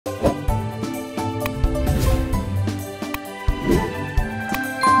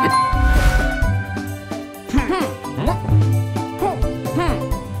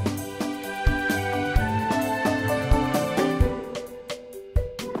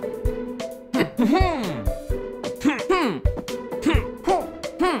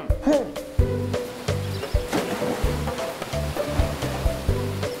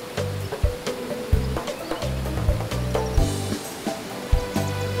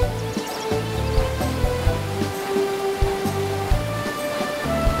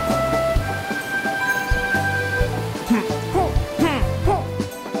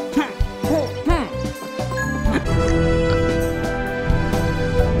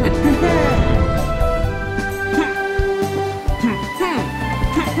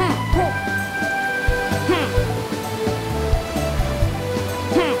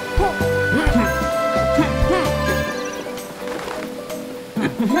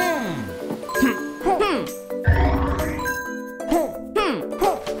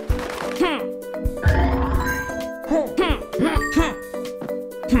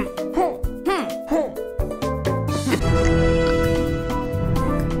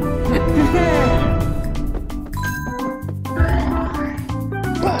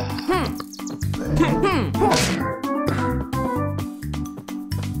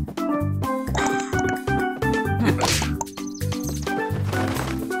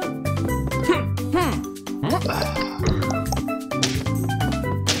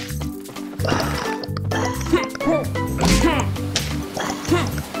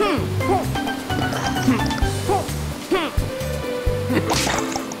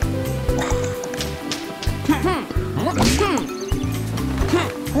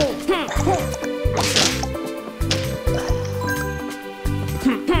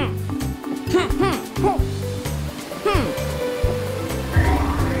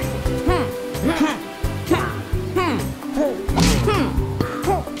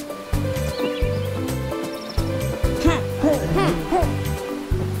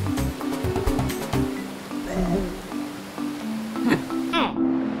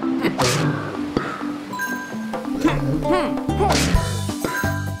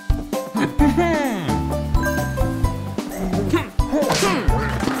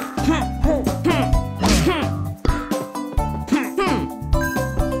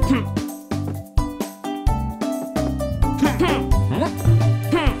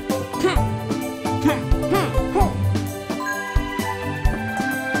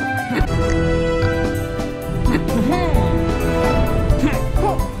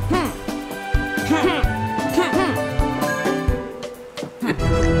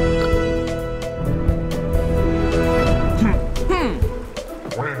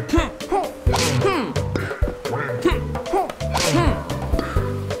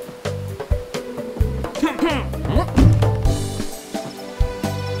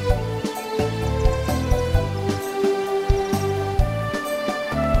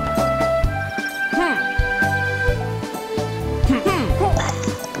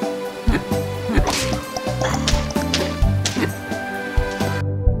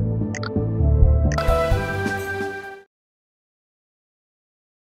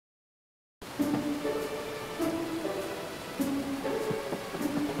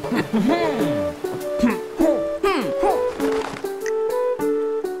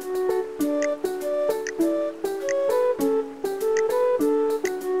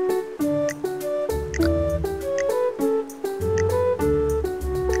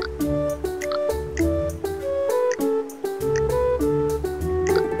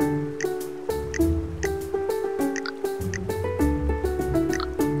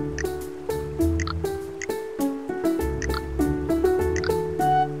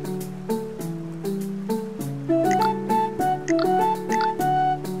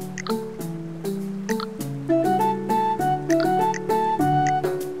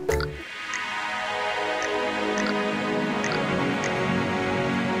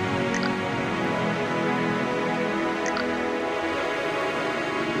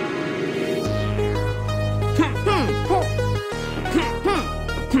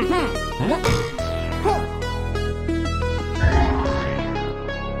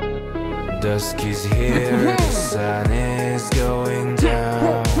Dusk is here, the sun is going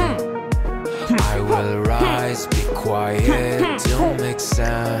down. I will rise, be quiet, don't make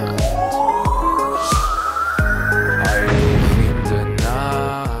sound. I live in the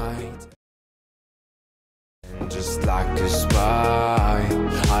night, and just like a spy,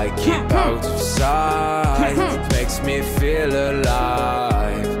 I keep out of sight. It makes me feel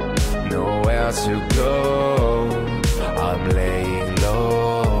alive, nowhere to go, I'm laying low.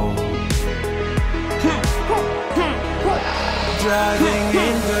 Driving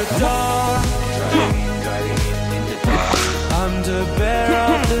in the dark, I'm the bear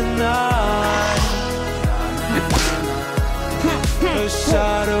of the night, a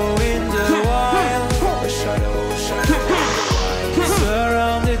shadow in the wild.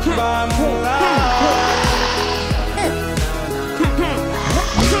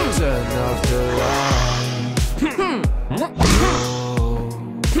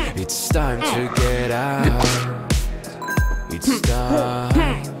 time to get out. It's time.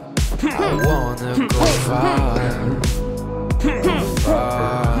 I wanna go far, go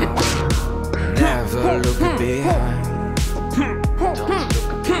far. Never look behind. Don't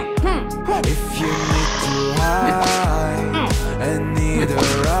look behind. If you need to hide and need a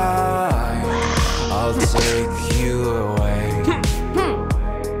ride, I'll take you away.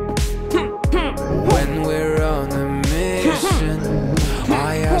 When we're on a mission,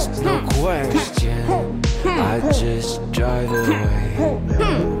 I ask no question, I just drive away.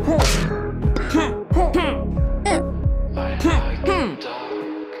 I like it dark.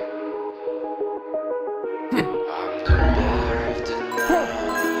 I'm the bear of the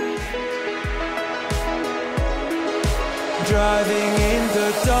night. Driving in the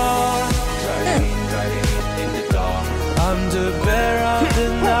dark. Driving in the dark. I'm the bear of the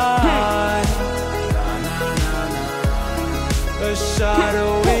night. A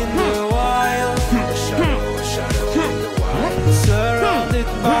shadow in the wild. A shadow in the wild. Surrounded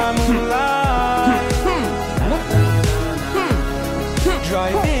by moonlight.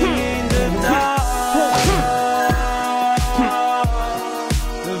 Driving in the dark.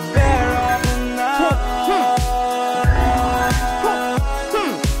 The bear of the night.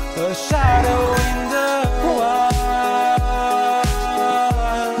 A shadow in the wild.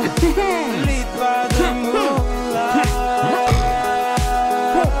 Lit by the moonlight.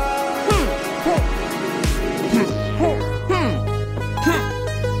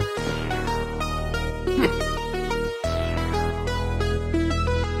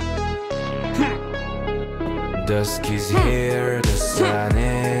 Dusk is here, the sun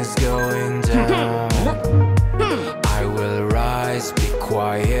is going down. I will rise, be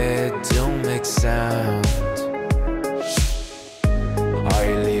quiet, don't make sound. I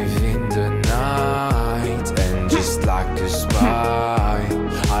live in the night, and just like a spy,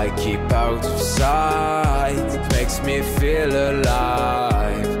 I keep out of sight. It makes me feel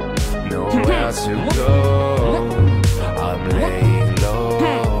alive. Nowhere to go, I'm laying low.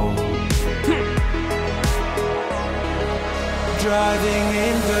 Driving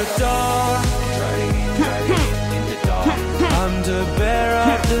in the dark. Driving in the dark. I'm the bear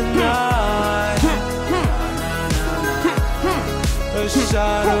of the night. A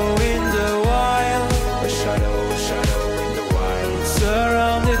shadow in the wild. A shadow in the wild.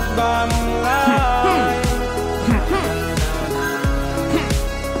 Surrounded by moonlight.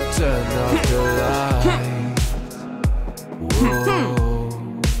 Turn off the light. Whoa,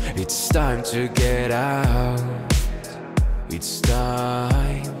 it's time to get out. It's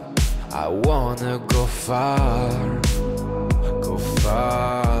time. I wanna go far, go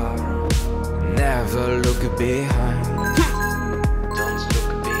far. Never look behind. Don't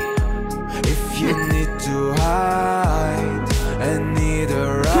look behind. If you need to hide and need a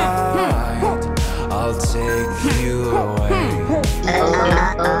ride, I'll take you away.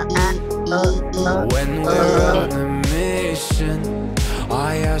 When we're on a mission, I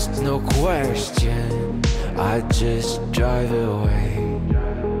ask no question, I just drive away.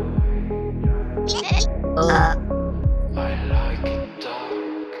 I like it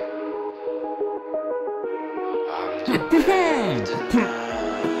dark. I'm the bear of the night.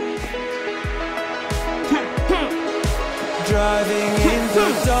 Driving in the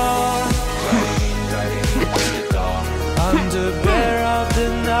dark. Driving in the dark. I'm the bear of the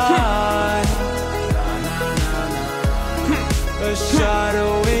night. A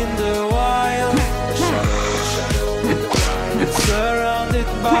shadow in the wild. A shadow in the wild. Surrounded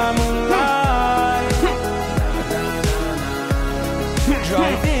by moonlight.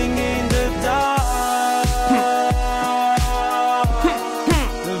 Driving in the dark.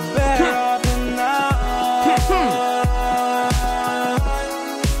 The bear of the night.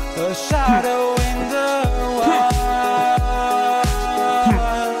 A shadow in the wild.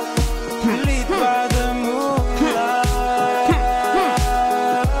 Lit by the moonlight.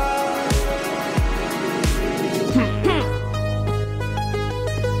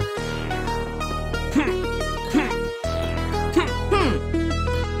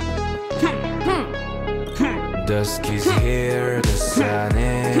 Dusk is here, the sun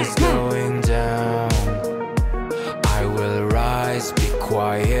is going down. I will rise, be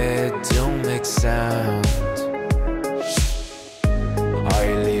quiet, don't make sound. I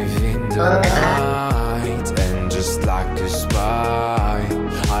live in the night, and just like a spy,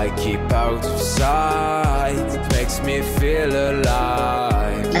 I keep out of sight. It makes me feel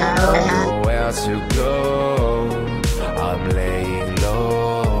alive. Nowhere to go, I'm laying low.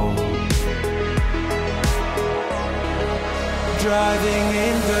 Driving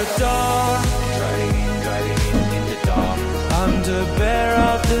in the dark. Driving in the dark. I'm the bear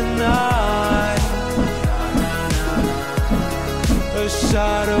of the night, a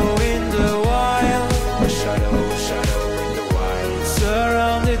shadow in the wild, a shadow in the wild,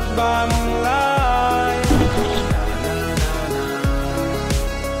 surrounded by moonlight.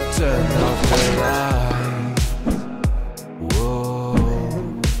 Turn off the light. Whoa,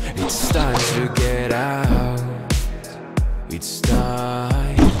 it's time to get out. It's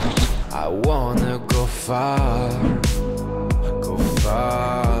time. I wanna go far, go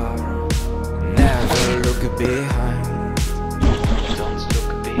far. Never look behind. Don't look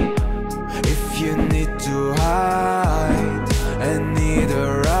behind. If you need to hide and need a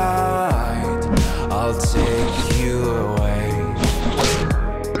ride, I'll take you away.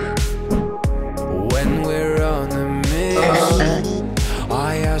 When we're on a mission,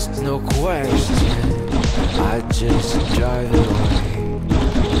 I ask no question, I just drive away.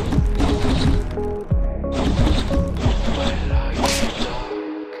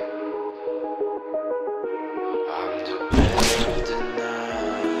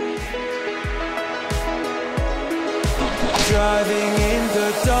 Driving in the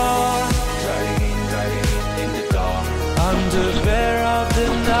dark, driving in the dark. I'm the bear of the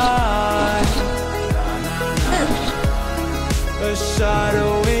night, a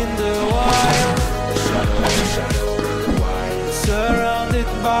shadow in the wild, a shadow in the wild, surrounded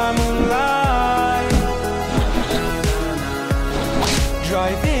by moonlight.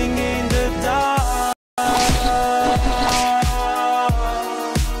 Driving in the dark,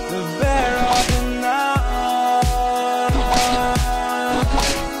 the bear of the night,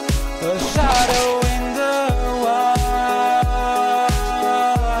 a shadow in the wild,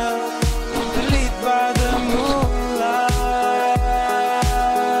 lit by the moonlight.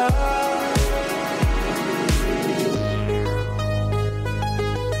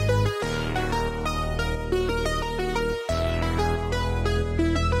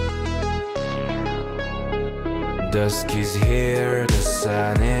 Dusk is here, the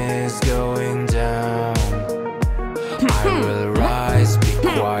sun is going down. I will rise, be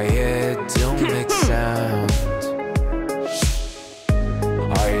quiet, don't make sound.